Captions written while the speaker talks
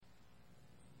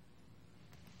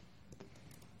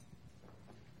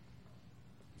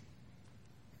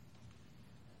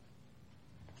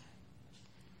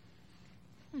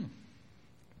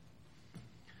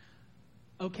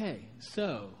Okay,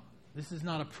 so this is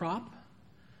not a prop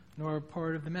nor a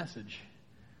part of the message.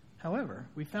 However,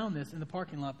 we found this in the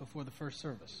parking lot before the first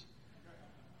service.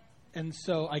 And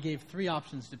so I gave 3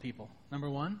 options to people. Number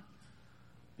 1,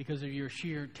 because of your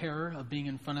sheer terror of being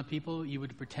in front of people, you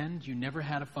would pretend you never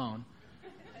had a phone.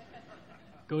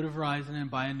 Go to Verizon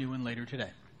and buy a new one later today.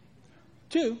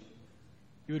 2,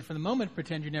 you would for the moment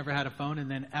pretend you never had a phone, and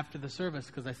then after the service,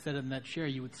 because I said in that share,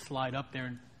 you would slide up there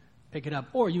and pick it up.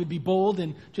 Or you would be bold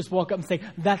and just walk up and say,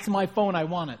 "That's my phone, I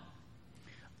want it."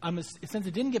 Since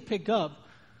it didn't get picked up,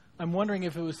 I'm wondering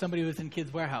if it was somebody who was in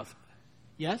Kids Warehouse.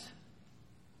 Yes?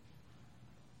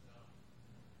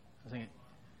 I was thinking,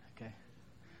 okay.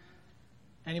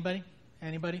 Anybody?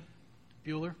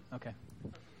 Bueller? Okay.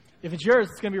 If it's yours,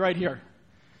 it's going to be right here.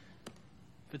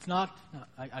 If it's not, no,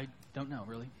 I don't know,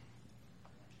 really.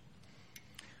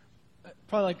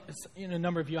 Probably like a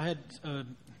number of you, I had a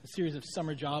series of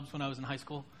summer jobs when I was in high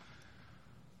school.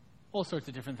 All sorts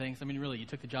of different things. I mean, really, you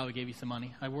took the job, it gave you some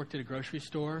money. I worked at a grocery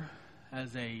store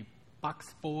as a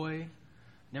box boy.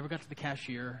 Never got to the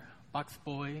cashier. Box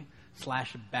boy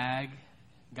 / bag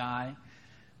guy.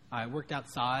 I worked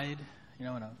outside, in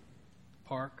a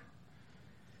park.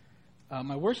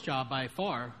 My worst job by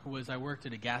far was I worked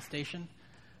at a gas station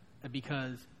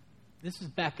because this was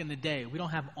back in the day. We don't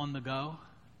have on the go.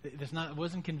 It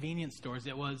wasn't convenience stores.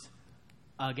 It was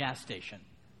a gas station.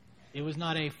 It was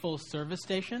not a full service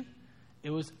station.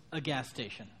 It was a gas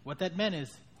station. What that meant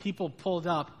is people pulled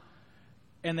up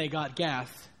and they got gas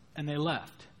and they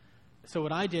left. So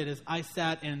what I did is I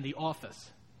sat in the office.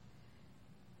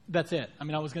 That's it. I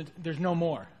mean, there's no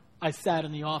more. I sat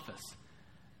in the office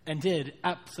and did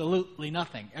absolutely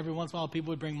nothing. Every once in a while, people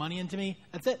would bring money into me.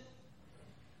 That's it.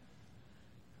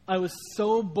 I was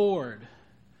so bored.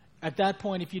 At that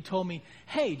point, if you told me,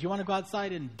 "Hey, do you want to go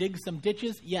outside and dig some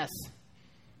ditches?" Yes.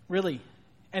 Really.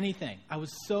 Anything. I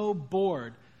was so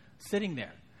bored sitting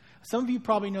there. Some of you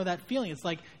probably know that feeling. It's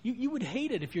like you would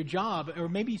hate it if your job, or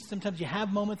maybe sometimes you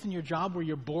have moments in your job where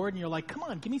you're bored and you're like, "Come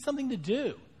on, give me something to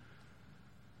do."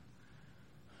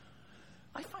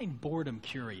 I find boredom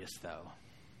curious, though.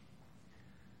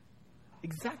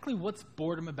 Exactly what's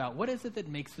boredom about? What is it that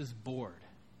makes us bored?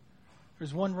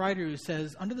 There's one writer who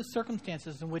says, under the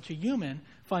circumstances in which a human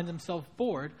finds himself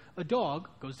bored, a dog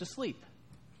goes to sleep.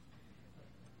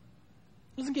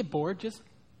 Doesn't get bored, just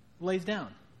lays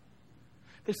down.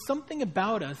 There's something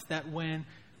about us that when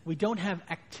we don't have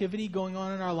activity going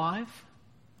on in our life,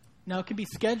 now it can be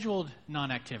scheduled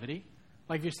non-activity,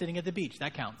 like if you're sitting at the beach,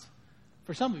 that counts.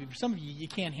 For some of you, you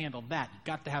can't handle that. You've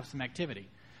got to have some activity.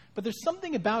 But there's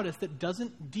something about us that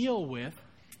doesn't deal with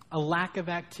a lack of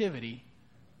activity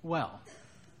well.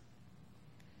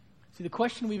 See, the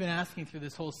question we've been asking through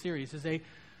this whole series is a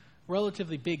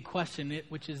relatively big question,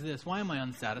 which is this: why am I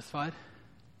unsatisfied?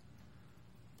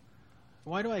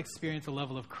 Why do I experience a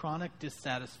level of chronic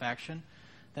dissatisfaction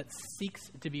that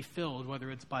seeks to be filled, whether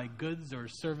it's by goods or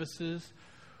services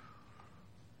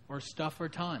or stuff or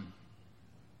time?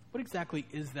 What exactly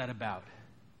is that about?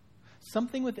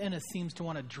 Something within us seems to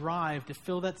want to drive to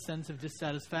fill that sense of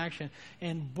dissatisfaction.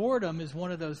 And boredom is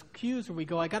one of those cues where we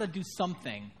go, I got to do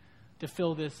something to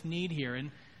fill this need here.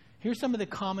 And here's some of the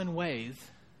common ways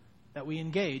that we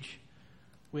engage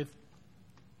with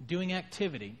doing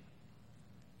activity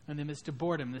in the midst of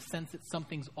boredom, the sense that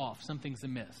something's off, something's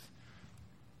amiss.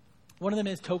 One of them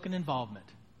is token involvement.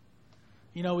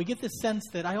 We get this sense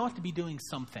that I ought to be doing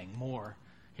something more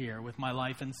here with my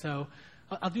life. And so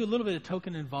I'll do a little bit of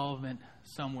token involvement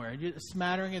somewhere. A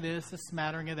smattering of this, a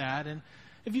smattering of that. And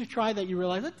if you've tried that, you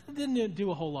realize it didn't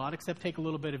do a whole lot except take a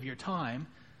little bit of your time.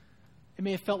 It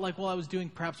may have felt like, well, I was doing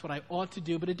perhaps what I ought to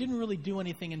do, but it didn't really do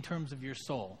anything in terms of your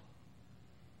soul.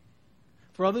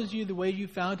 For others of you, the way you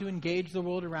found to engage the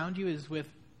world around you is with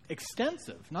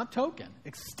extensive, not token,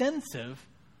 extensive,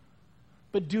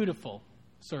 but dutiful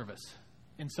service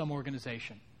in some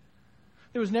organization.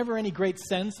 There was never any great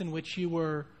sense in which you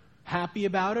were happy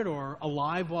about it or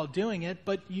alive while doing it,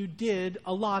 but you did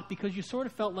a lot because you sort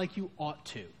of felt like you ought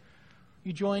to.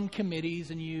 You joined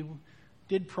committees and you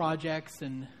did projects,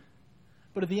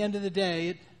 but at the end of the day,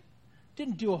 it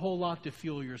didn't do a whole lot to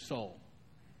fuel your soul.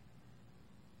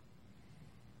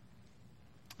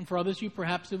 And for others of you,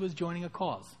 perhaps it was joining a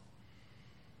cause.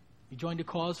 You joined a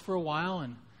cause for a while,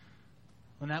 and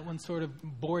when that one sort of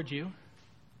bored you,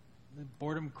 the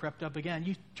boredom crept up again,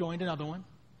 you joined another one.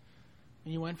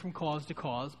 And you went from cause to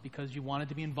cause because you wanted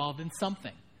to be involved in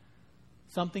something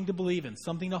to believe in,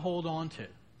 something to hold on to.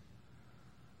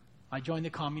 I joined the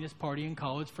Communist Party in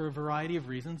college for a variety of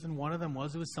reasons, and one of them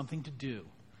was it was something to do.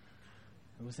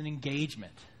 It was an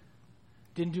engagement.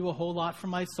 Didn't do a whole lot for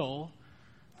my soul,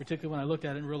 particularly when I looked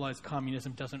at it and realized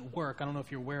communism doesn't work. I don't know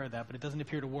if you're aware of that, but it doesn't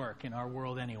appear to work in our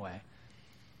world anyway.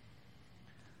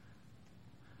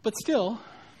 But still,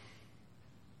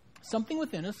 something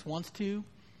within us wants to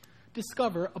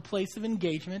discover a place of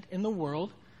engagement in the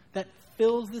world that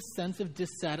fills this sense of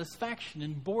dissatisfaction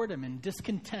and boredom and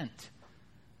discontent.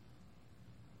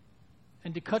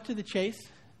 And to cut to the chase,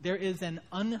 there is an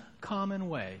uncommon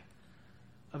way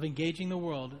of engaging the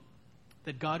world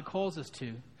that God calls us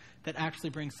to that actually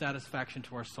brings satisfaction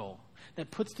to our soul, that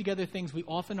puts together things we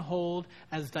often hold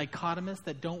as dichotomous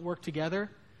that don't work together.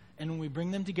 And when we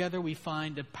bring them together, we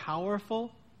find a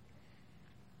powerful,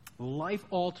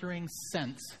 life-altering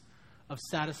sense of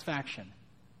satisfaction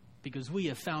because we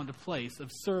have found a place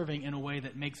of serving in a way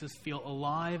that makes us feel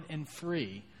alive and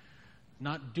free,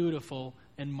 not dutiful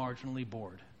and marginally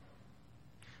bored.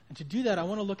 And to do that, I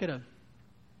want to look at a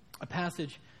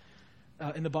passage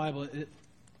in the Bible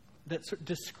that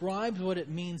describes what it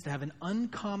means to have an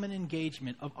uncommon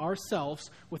engagement of ourselves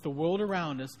with the world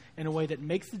around us in a way that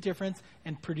makes a difference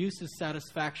and produces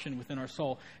satisfaction within our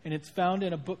soul. And it's found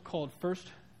in a book called 1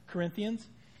 Corinthians.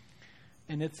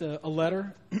 And it's a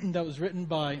letter that was written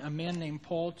by a man named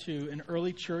Paul to an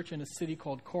early church in a city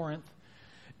called Corinth.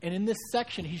 And in this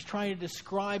section, he's trying to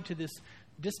describe to this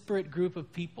disparate group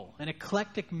of people, an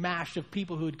eclectic mash of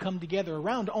people who had come together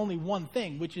around only one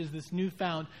thing, which is this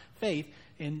newfound faith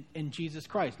in Jesus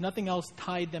Christ. Nothing else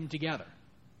tied them together.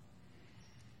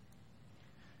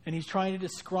 And he's trying to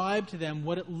describe to them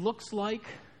what it looks like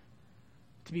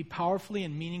to be powerfully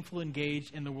and meaningfully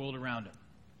engaged in the world around him.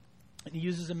 And he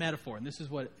uses a metaphor, and this is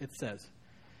what it says.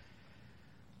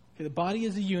 Okay, the body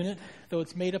is a unit, though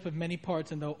it's made up of many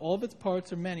parts, and though all of its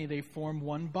parts are many, they form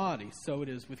one body. So it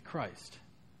is with Christ.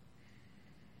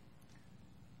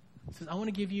 It says, I want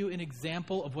to give you an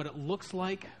example of what it looks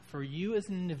like for you as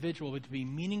an individual to be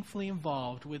meaningfully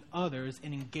involved with others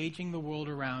in engaging the world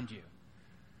around you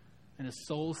in a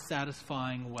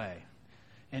soul-satisfying way.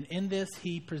 And in this,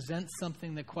 he presents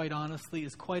something that, quite honestly,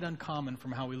 is quite uncommon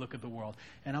from how we look at the world.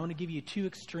 And I want to give you two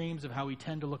extremes of how we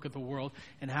tend to look at the world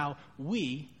and how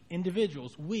we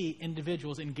individuals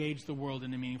engage the world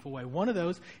in a meaningful way. One of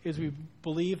those is we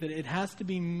believe that it has to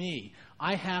be me.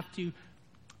 I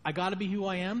got to be who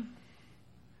I am.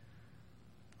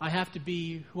 I have to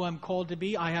be who I'm called to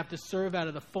be. I have to serve out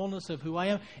of the fullness of who I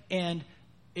am. And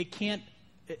it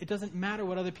doesn't matter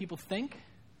what other people think.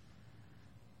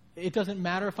 It doesn't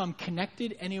matter if I'm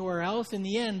connected anywhere else. In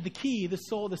the end, the key, the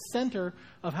soul, the center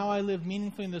of how I live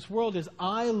meaningfully in this world is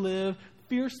I live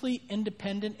fiercely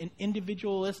independent and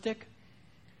individualistic,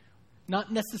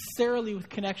 not necessarily with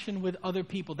connection with other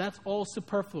people. That's all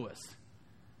superfluous.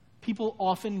 People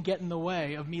often get in the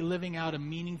way of me living out a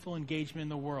meaningful engagement in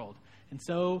the world. And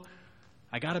so,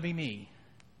 I got to be me.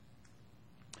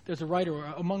 There's a writer,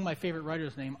 among my favorite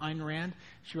writers, named Ayn Rand.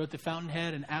 She wrote The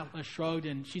Fountainhead and Atlas Shrugged,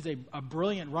 and she's a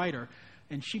brilliant writer.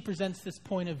 And she presents this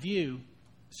point of view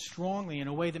strongly in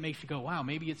a way that makes you go, wow,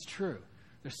 maybe it's true.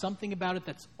 There's something about it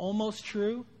that's almost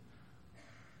true,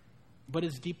 but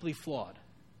is deeply flawed.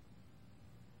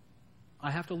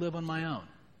 I have to live on my own.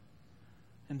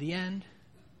 In the end,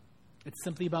 it's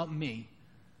simply about me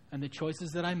and the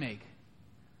choices that I make.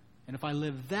 And if I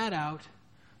live that out,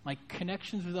 my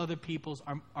connections with other peoples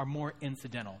are more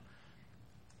incidental.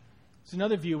 There's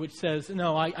another view which says,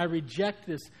 no, I reject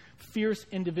this fierce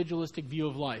individualistic view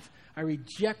of life. I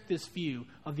reject this view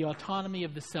of the autonomy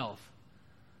of the self.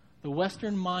 The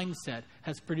Western mindset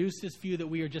has produced this view that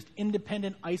we are just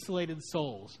independent, isolated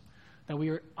souls, that we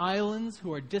are islands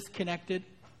who are disconnected.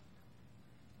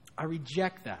 I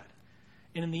reject that.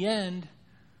 And in the end,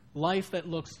 life that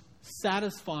looks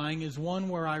satisfying is one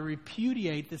where I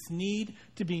repudiate this need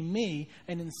to be me,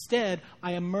 and instead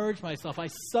I immerse myself, I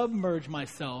submerge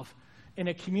myself in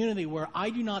a community where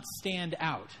I do not stand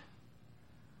out.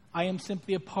 I am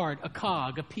simply a part, a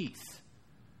cog, a piece.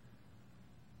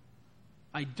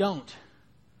 I don't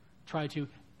try to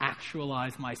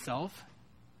actualize myself.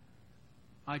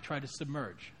 I try to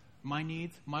submerge my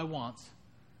needs, my wants,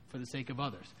 for the sake of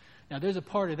others. Now, there's a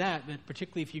part of that,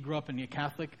 particularly if you grew up in a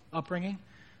Catholic upbringing,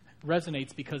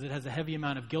 resonates because it has a heavy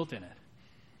amount of guilt in it.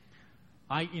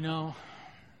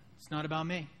 It's not about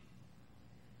me.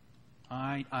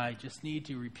 I just need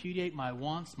to repudiate my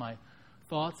wants, my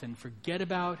thoughts, and forget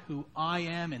about who I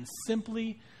am and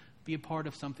simply be a part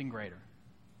of something greater.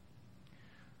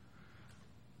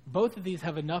 Both of these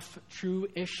have enough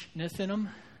true-ishness in them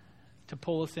to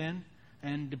pull us in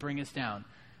and to bring us down.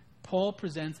 Paul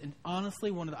presents, and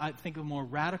honestly, one of the, I think, the more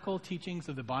radical teachings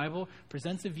of the Bible,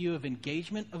 presents a view of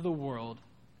engagement of the world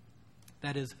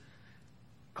that is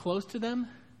close to them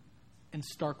and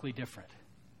starkly different.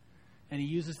 And he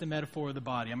uses the metaphor of the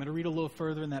body. I'm going to read a little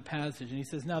further in that passage. And he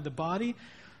says, now the body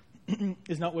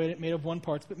is not made of one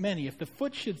part, but many. If the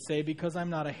foot should say, because I'm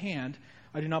not a hand,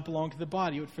 I do not belong to the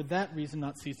body, it would for that reason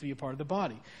not cease to be a part of the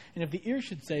body. And if the ear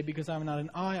should say, because I'm not an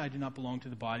eye, I do not belong to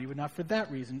the body, it would not for that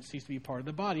reason cease to be a part of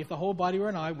the body. If the whole body were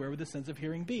an eye, where would the sense of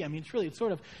hearing be? I mean, it's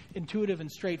sort of intuitive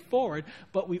and straightforward,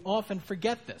 but we often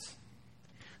forget this.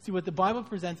 See, what the Bible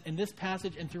presents in this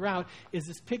passage and throughout is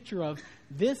this picture of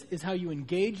this is how you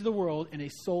engage the world in a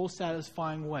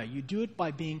soul-satisfying way. You do it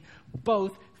by being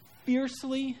both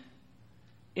fiercely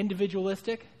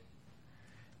individualistic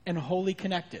and wholly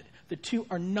connected. The two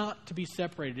are not to be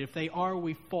separated. If they are,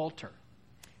 we falter.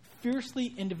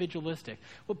 Fiercely individualistic.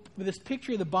 Well, with this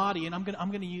picture of the body, and I'm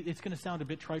going to use, it's going to sound a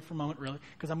bit trite for a moment, really,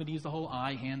 because I'm going to use the whole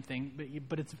eye, hand thing.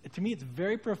 But to me, it's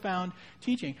very profound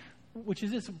teaching, which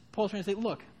is this: Paul's trying to say,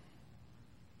 look,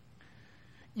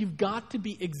 you've got to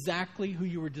be exactly who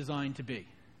you were designed to be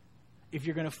if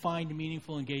you're going to find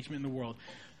meaningful engagement in the world.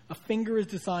 A finger is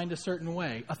designed a certain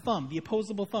way. A thumb, the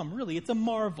opposable thumb, really, it's a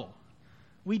marvel.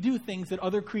 We do things that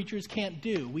other creatures can't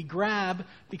do. We grab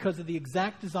because of the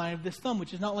exact design of this thumb,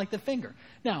 which is not like the finger.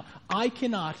 Now, I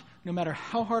cannot, no matter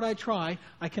how hard I try,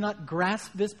 I cannot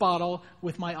grasp this bottle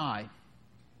with my eye.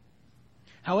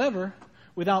 However,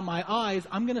 without my eyes,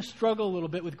 I'm going to struggle a little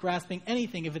bit with grasping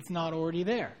anything if it's not already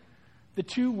there. The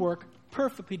two work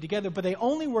perfectly together, but they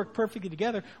only work perfectly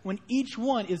together when each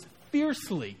one is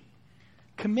fiercely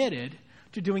committed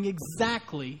to doing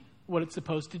exactly what it's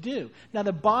supposed to do. Now,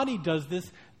 the body does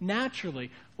this naturally.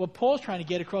 What Paul's trying to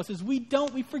get across is we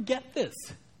forget this.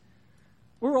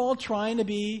 We're all trying to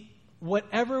be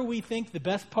whatever we think the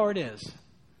best part is.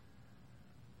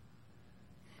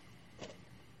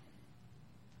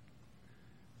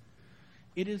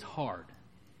 It is hard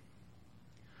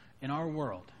in our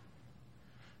world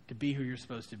to be who you're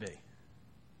supposed to be.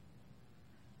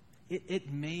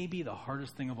 It may be the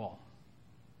hardest thing of all.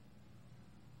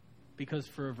 Because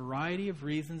for a variety of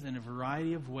reasons and a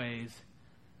variety of ways,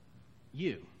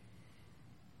 you,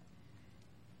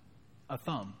 a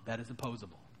thumb that is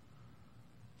opposable,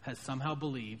 has somehow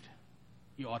believed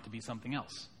you ought to be something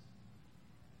else.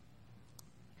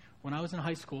 When I was in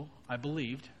high school, I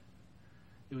believed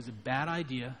it was a bad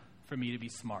idea for me to be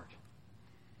smart.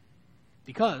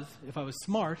 Because if I was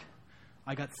smart,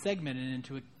 I got segmented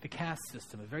into the caste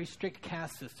system, a very strict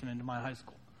caste system into my high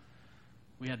school.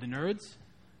 We had the nerds,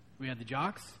 we had the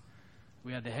jocks,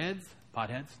 we had the heads,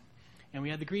 potheads, and we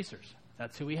had the greasers.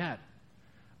 That's who we had.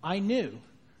 I knew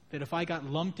that if I got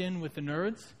lumped in with the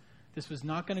nerds, this was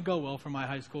not going to go well for my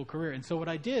high school career. And so what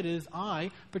I did is I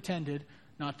pretended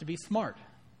not to be smart.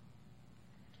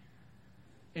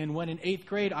 And when in 8th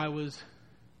grade I was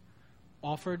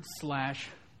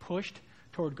offered/pushed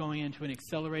toward going into an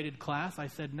accelerated class, I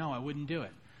said no, I wouldn't do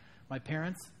it. My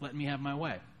parents let me have my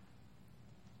way.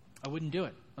 I wouldn't do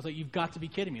it. I was like, you've got to be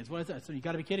kidding me. It's what I said. I said, you've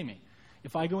got to be kidding me.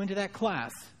 If I go into that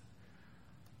class,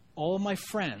 all of my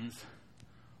friends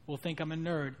will think I'm a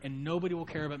nerd and nobody will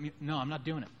care about me. No, I'm not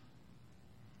doing it.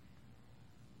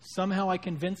 Somehow I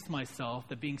convinced myself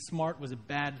that being smart was a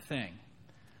bad thing.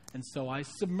 And so I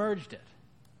submerged it.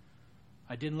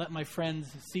 I didn't let my friends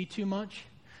see too much.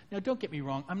 Now, don't get me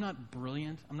wrong. I'm not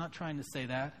brilliant. I'm not trying to say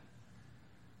that.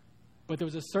 But there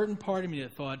was a certain part of me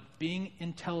that thought being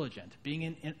intelligent,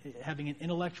 having an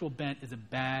intellectual bent is a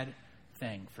bad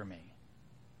thing for me.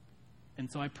 And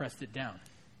so I pressed it down.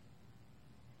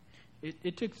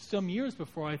 It took some years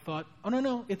before I thought, oh,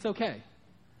 no, it's okay.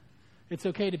 It's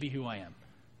okay to be who I am.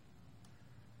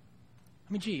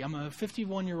 I mean, I'm a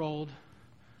 51-year-old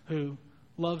who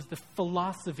loves the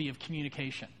philosophy of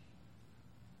communication.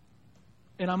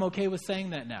 And I'm okay with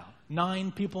saying that now.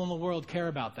 9 people in the world care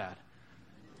about that.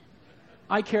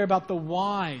 I care about the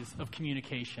whys of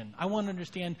communication. I want to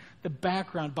understand the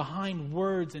background behind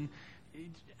words, and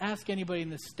ask anybody in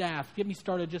the staff, get me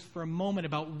started just for a moment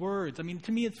about words. I mean,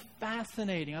 to me, it's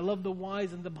fascinating. I love the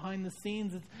whys and the behind the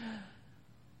scenes.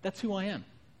 That's who I am.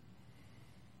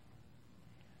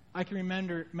 I can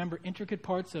remember intricate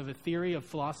parts of a theory of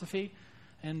philosophy,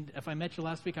 and if I met you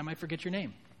last week, I might forget your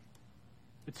name.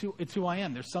 It's who I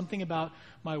am. There's something about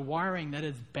my wiring that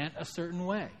is bent a certain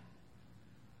way.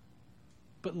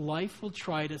 But life will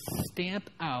try to stamp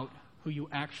out who you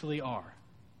actually are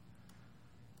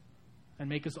and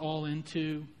make us all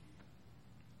into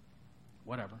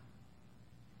whatever.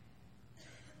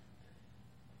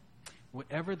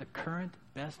 Whatever the current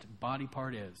best body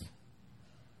part is.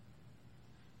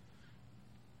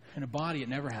 In a body, it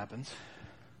never happens.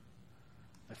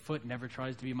 My foot never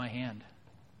tries to be my hand.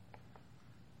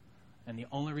 And the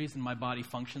only reason my body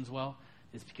functions well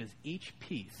is because each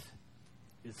piece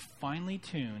is finely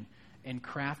tuned and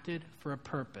crafted for a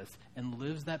purpose and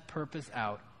lives that purpose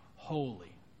out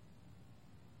wholly.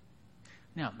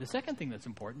 Now, the second thing that's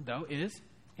important, though, is,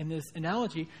 in this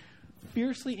analogy,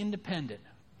 fiercely independent,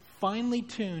 finely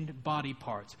tuned body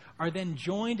parts are then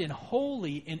joined and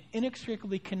wholly and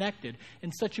inextricably connected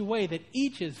in such a way that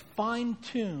each is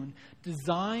fine-tuned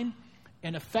design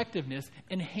and effectiveness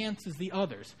enhances the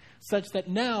others, such that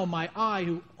now my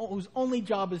eye, whose only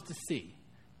job is to see,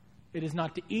 it is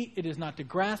not to eat, it is not to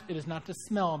grasp, it is not to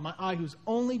smell, my eye, whose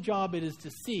only job it is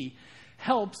to see,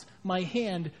 helps my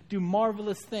hand do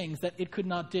marvelous things that it could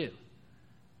not do.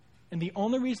 And the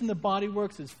only reason the body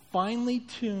works is finely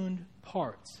tuned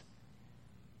parts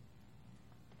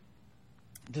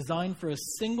designed for a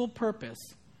single purpose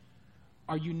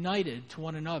are united to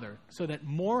one another so that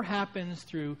more happens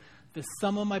through the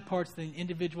sum of my parts than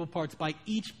individual parts, by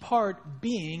each part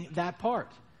being that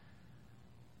part.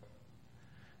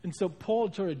 And so Paul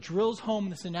sort of drills home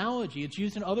this analogy. It's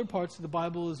used in other parts of the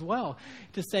Bible as well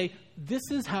to say, this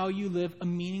is how you live a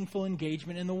meaningful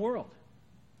engagement in the world.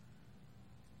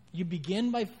 You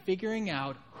begin by figuring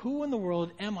out, who in the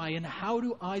world am I and how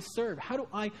do I serve? How am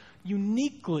I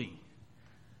uniquely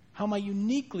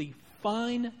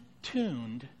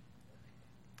fine-tuned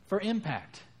for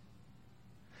impact?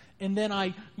 And then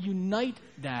I unite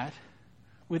that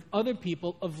with other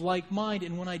people of like mind.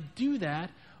 And when I do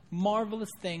that, marvelous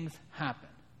things happen.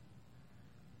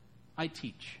 I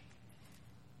teach.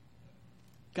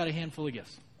 Got a handful of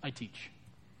gifts. I teach.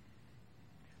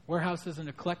 Warehouse is an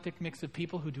eclectic mix of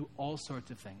people who do all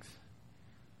sorts of things.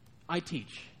 I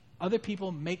teach. Other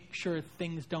people make sure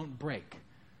things don't break.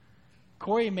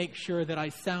 Corey makes sure that I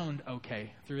sound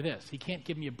okay through this. He can't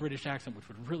give me a British accent, which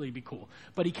would really be cool.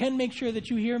 But he can make sure that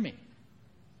you hear me.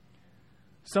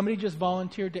 Somebody just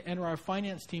volunteered to enter our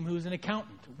finance team who's an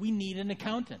accountant. We need an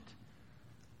accountant.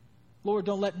 Lord,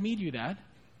 don't let me do that.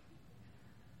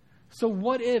 So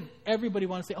what if everybody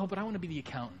wants to say, oh, but I want to be the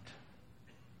accountant.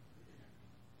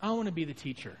 I want to be the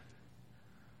teacher.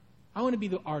 I want to be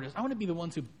the artist. I want to be the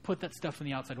ones who put that stuff in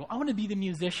the outside. Well, I want to be the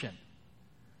musician.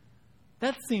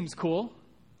 That seems cool.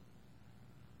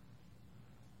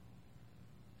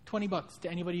 $20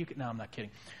 to anybody who can... No, I'm not kidding.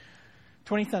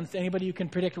 20 cents to anybody who can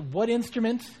predict what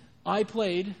instrument I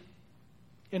played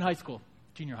in high school.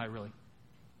 Junior high, really.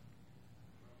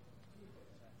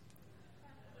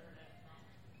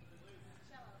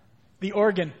 The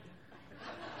organ.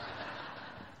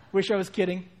 Wish I was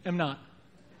kidding. Am not.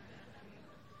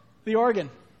 The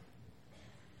organ.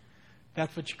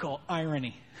 That's what you call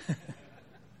irony.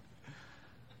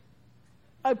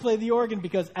 I played the organ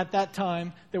because at that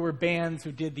time there were bands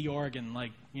who did the organ,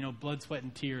 like, Blood, Sweat,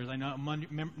 and Tears. I know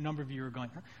a number of you are going,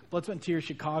 huh? Blood, Sweat, and Tears,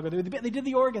 Chicago. They did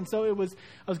the organ, so I was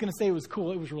going to say it was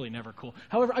cool. It was really never cool.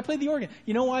 However, I played the organ.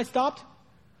 You know why I stopped?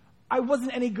 I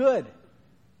wasn't any good.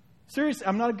 Seriously,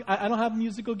 I don't have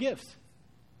musical gifts.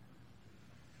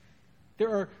 There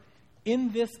are,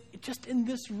 in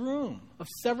this room of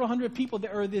several hundred people,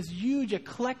 there are this huge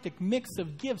eclectic mix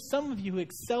of gifts. Some of you who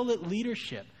excel at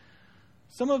leadership.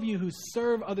 Some of you who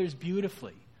serve others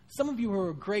beautifully. Some of you who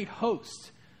are great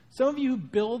hosts. Some of you who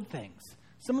build things.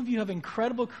 Some of you have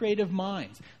incredible creative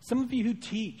minds. Some of you who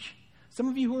teach. Some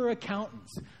of you who are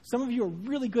accountants. Some of you are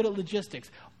really good at logistics.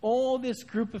 All this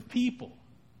group of people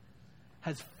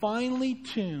has finely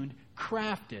tuned,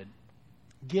 crafted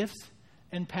gifts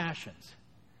and passions.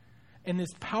 And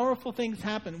this powerful things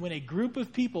happen when a group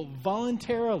of people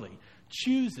voluntarily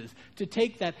chooses to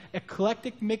take that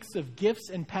eclectic mix of gifts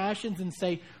and passions and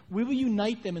say, we will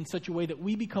unite them in such a way that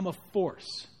we become a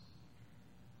force.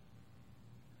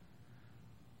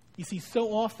 You see,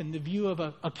 so often the view of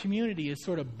a community is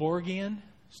sort of Borgian,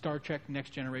 Star Trek Next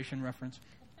Generation reference.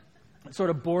 Sort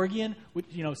of Borgian, with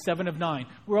 7 of 9.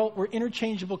 We're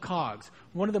interchangeable cogs.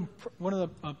 One of the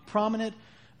prominent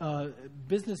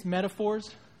business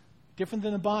metaphors, different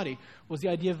than the body, was the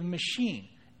idea of a machine.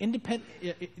 Independent,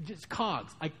 just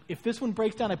cogs. If this one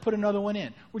breaks down, I put another one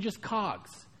in. We're just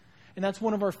cogs. And that's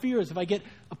one of our fears. If I get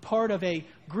a part of a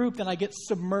group, then I get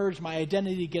submerged. My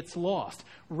identity gets lost.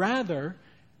 Rather,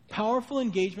 powerful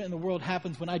engagement in the world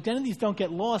happens when identities don't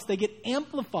get lost. They get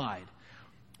amplified.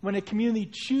 When a community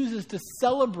chooses to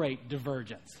celebrate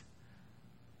divergence.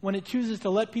 When it chooses to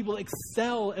let people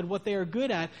excel at what they are good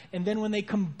at. And then when they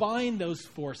combine those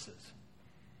forces.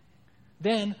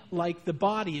 Then, like the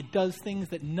body, it does things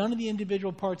that none of the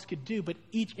individual parts could do, but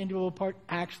each individual part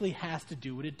actually has to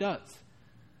do what it does.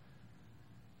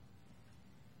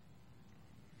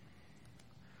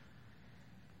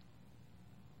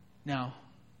 Now,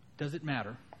 does it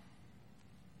matter?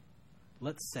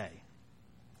 Let's say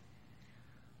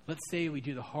we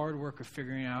do the hard work of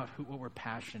figuring out what we're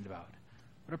passionate about.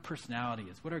 what our personality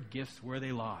is, what our gifts, where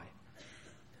they lie.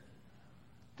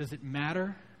 Does it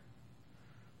matter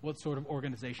what sort of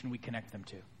organization we connect them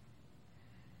to?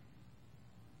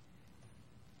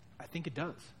 I think it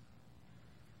does.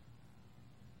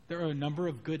 There are a number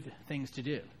of good things to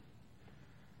do.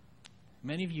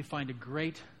 Many of you find a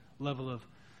great level of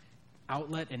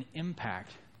outlet and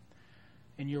impact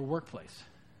in your workplace.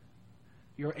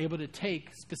 You're able to take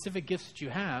specific gifts that you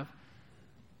have,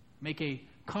 make a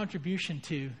contribution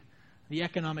to the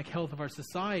economic health of our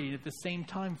society, and at the same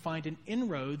time find an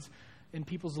inroads in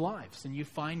people's lives, and you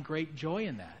find great joy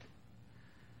in that.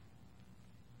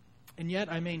 And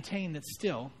yet I maintain that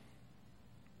still,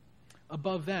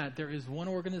 above that, there is one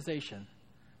organization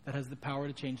that has the power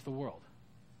to change the world.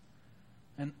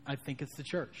 And I think it's the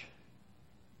church.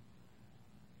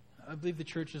 I believe the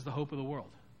church is the hope of the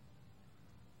world.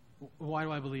 Why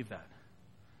do I believe that?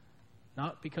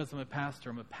 Not because I'm a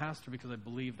pastor because I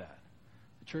believe that.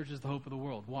 The church is the hope of the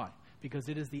world. Why? Because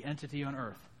it is the entity on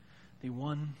earth, the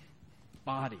one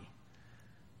body,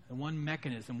 the one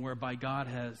mechanism whereby God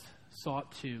has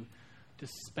sought to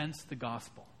dispense the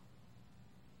gospel.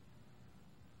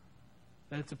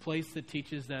 That it's a place that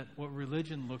teaches that what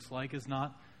religion looks like is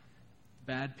not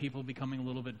bad people becoming a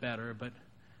little bit better, but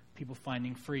people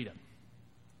finding freedom.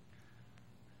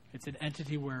 It's an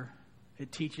entity where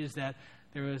it teaches that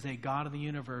there is a God of the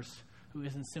universe who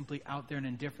isn't simply out there and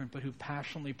indifferent, but who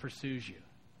passionately pursues you.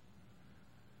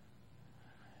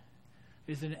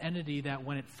 It is an entity that,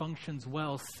 when it functions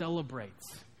well,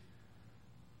 celebrates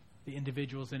the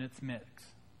individuals in its mix.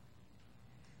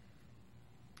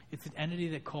 It's an entity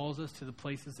that calls us to the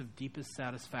places of deepest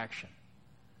satisfaction,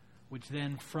 which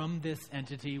then, from this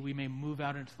entity, we may move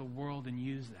out into the world and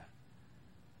use that.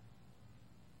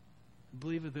 I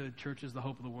believe that the church is the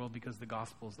hope of the world because the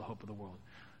gospel is the hope of the world.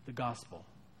 The gospel,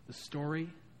 the story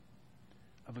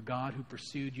of a God who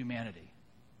pursued humanity.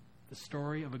 The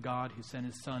story of a God who sent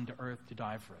his son to earth to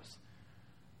die for us.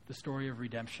 The story of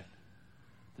redemption.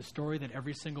 The story that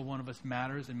every single one of us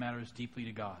matters and matters deeply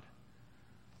to God.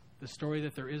 The story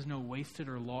that there is no wasted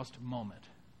or lost moment.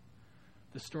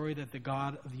 The story that the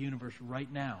God of the universe right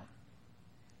now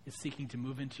is seeking to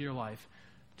move into your life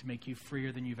to make you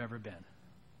freer than you've ever been.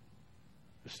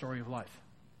 The story of life.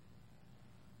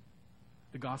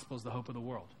 The gospel is the hope of the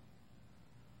world.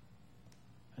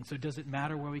 And so does it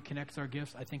matter where we connect our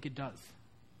gifts? I think it does.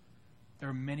 There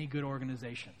are many good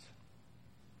organizations.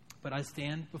 But I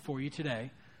stand before you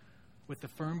today with the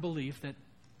firm belief that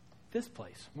this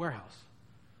place, Warehouse,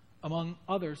 among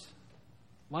others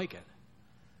like it,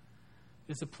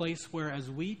 is a place where, as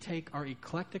we take our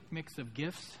eclectic mix of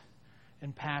gifts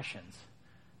and passions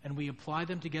and we apply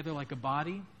them together like a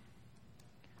body,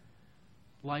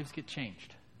 lives get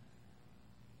changed.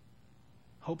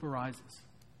 Hope arises.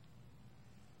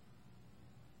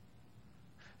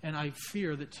 And I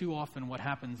fear that too often what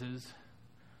happens is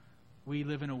we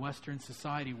live in a Western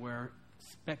society where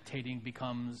spectating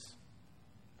becomes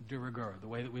de rigueur, the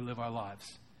way that we live our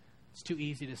lives. It's too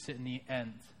easy to sit in the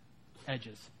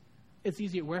edges. It's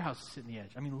easy at Warehouse to sit in the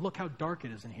edge. I mean, look how dark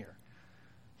it is in here.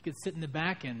 You could sit in the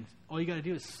back and all you got to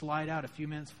do is slide out a few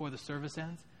minutes before the service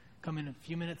ends, come in a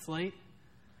few minutes late,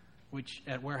 which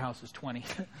at Warehouse is 20.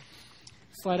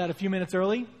 Slide out a few minutes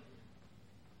early,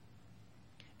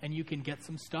 and you can get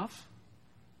some stuff.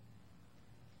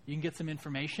 You can get some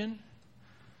information,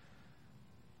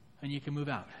 and you can move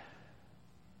out.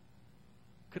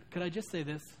 Could I just say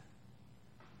this?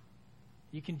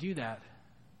 You can do that,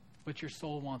 but your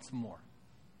soul wants more.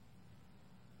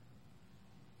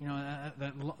 You know,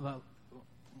 that one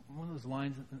of those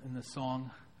lines in the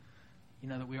song, you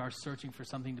know, that we are searching for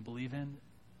something to believe in.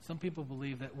 Some people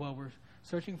believe that, well, we're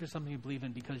searching for something to believe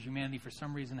in because humanity, for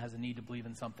some reason, has a need to believe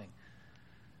in something,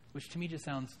 which to me just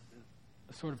sounds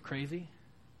sort of crazy.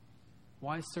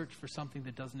 Why search for something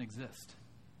that doesn't exist?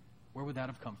 Where would that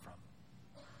have come from?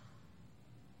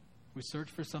 We search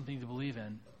for something to believe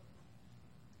in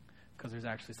because there's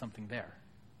actually something there.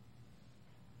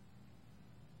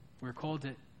 We're called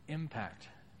to impact,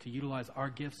 to utilize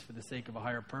our gifts for the sake of a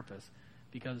higher purpose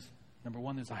because, number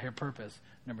one, there's a higher purpose.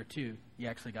 Number two, you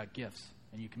actually got gifts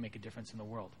and you can make a difference in the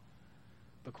world.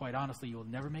 But quite honestly, you will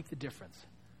never make the difference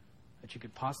that you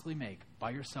could possibly make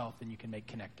by yourself than you can make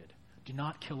connected. Do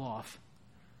not kill off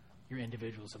your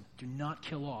individualism. Do not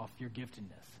kill off your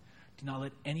giftedness. Do not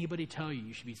let anybody tell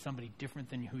you should be somebody different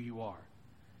than who you are.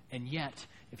 And yet,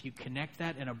 if you connect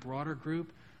that in a broader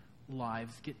group,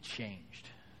 lives get changed.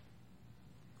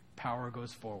 Power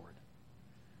goes forward.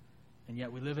 And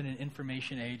yet we live in an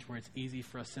information age where it's easy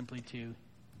for us simply to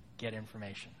get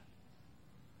information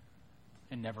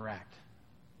and never act.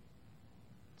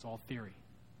 It's all theory.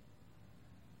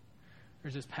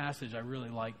 There's this passage I really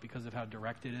like because of how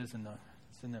direct it is.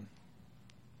 It's in the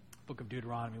book of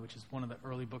Deuteronomy, which is one of the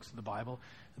early books of the Bible.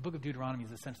 The book of Deuteronomy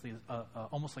is essentially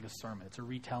almost like a sermon. It's a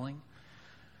retelling.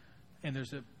 And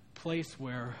there's a place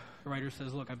where the writer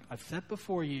says, look, I've set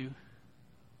before you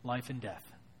life and death.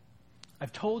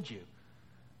 I've told you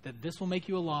that this will make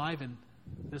you alive and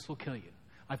this will kill you.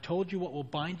 I've told you what will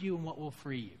bind you and what will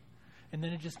free you. And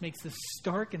then it just makes this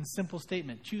stark and simple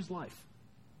statement: choose life.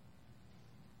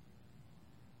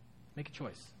 Make a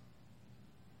choice.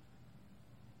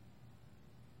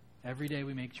 Every day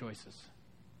we make choices.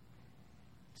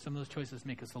 Some of those choices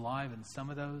make us alive, and some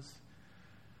of those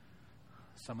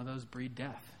breed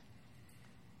death.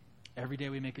 Every day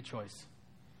we make a choice.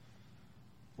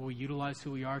 Will we utilize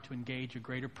who we are to engage a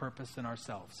greater purpose than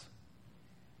ourselves?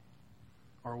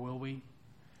 Or will we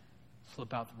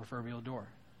slip out the proverbial door?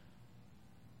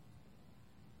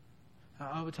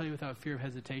 I will tell you without fear of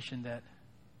hesitation that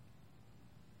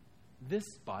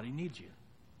this body needs you.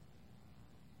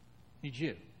 Needs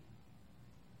you.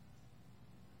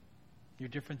 You're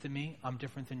different than me. I'm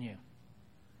different than you.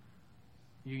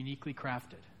 You're uniquely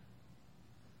crafted.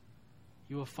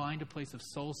 You will find a place of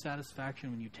soul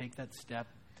satisfaction when you take that step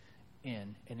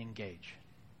in and engage.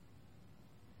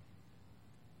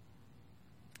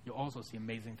 You'll also see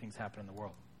amazing things happen in the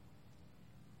world.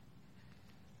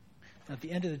 At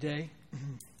the end of the day,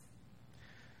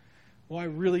 why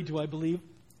really do I believe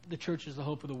the church is the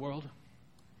hope of the world?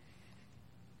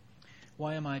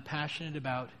 Why am I passionate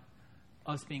about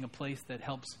us being a place that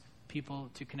helps people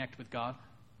to connect with God?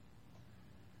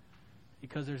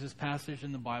 Because there's this passage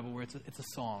in the Bible where it's a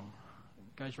song.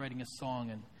 The guy's writing a song,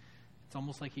 and it's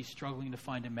almost like he's struggling to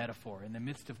find a metaphor. In the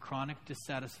midst of chronic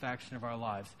dissatisfaction of our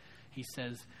lives, he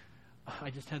says,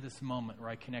 I just had this moment where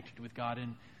I connected with God,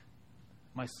 and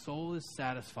my soul is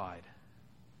satisfied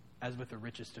as with the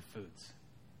richest of foods.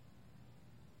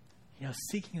 You know,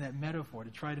 seeking that metaphor to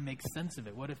try to make sense of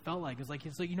it, what it felt like. It's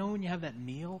like you know when you have that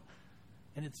meal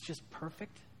and it's just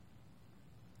perfect?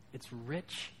 It's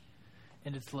rich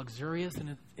and it's luxurious,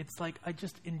 and it's like I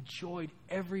just enjoyed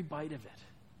every bite of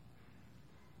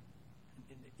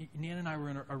it. Nan and I were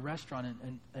in a restaurant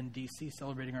in D.C.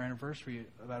 celebrating our anniversary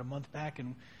about a month back,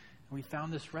 and we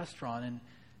found this restaurant, and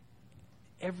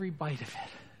every bite of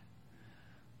it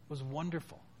was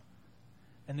wonderful.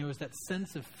 And there was that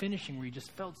sense of finishing where you just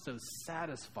felt so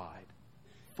satisfied,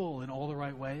 full in all the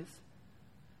right ways.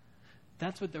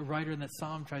 That's what the writer in that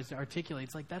psalm tries to articulate.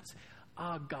 It's like,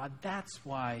 God, that's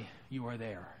why you are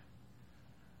there.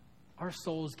 Our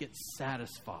souls get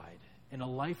satisfied in a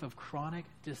life of chronic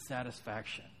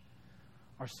dissatisfaction.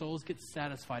 Our souls get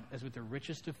satisfied as with the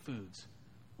richest of foods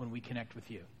when we connect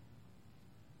with you.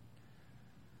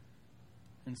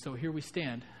 And so here we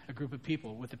stand, a group of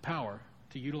people with the power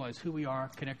to utilize who we are,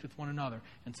 connect with one another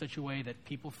in such a way that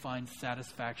people find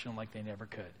satisfaction like they never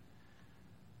could.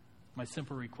 My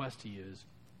simple request to you is,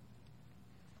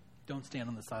 don't stand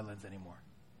on the sidelines anymore.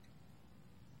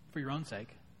 For your own sake,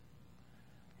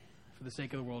 for the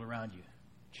sake of the world around you,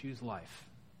 choose life.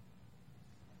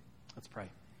 Let's pray.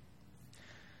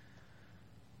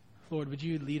 Lord, would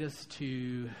you lead us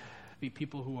to be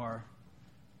people who are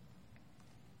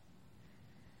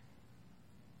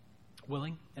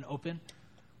willing and open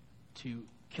to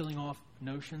killing off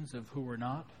notions of who we're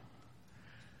not,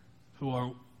 who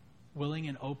are willing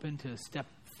and open to step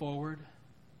forward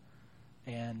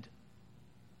and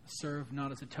serve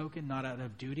not as a token, not out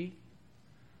of duty,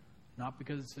 not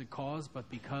because it's a cause, but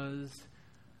because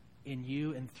in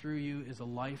you and through you is a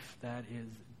life that is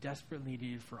desperately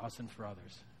needed for us and for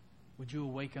others. Would you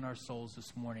awaken our souls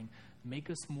this morning, make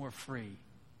us more free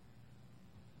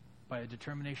by a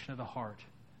determination of the heart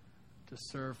to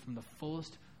serve from the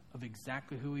fullest of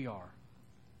exactly who we are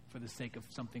for the sake of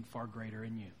something far greater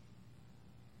in you.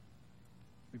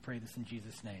 We pray this in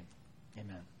Jesus' name.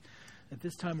 Amen. At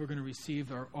this time, we're going to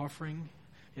receive our offering.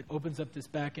 It opens up this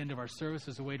back end of our service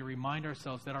as a way to remind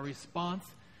ourselves that our response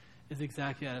is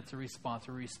exactly that. It's a response.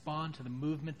 We respond to the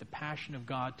movement, the passion of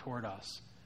God toward us.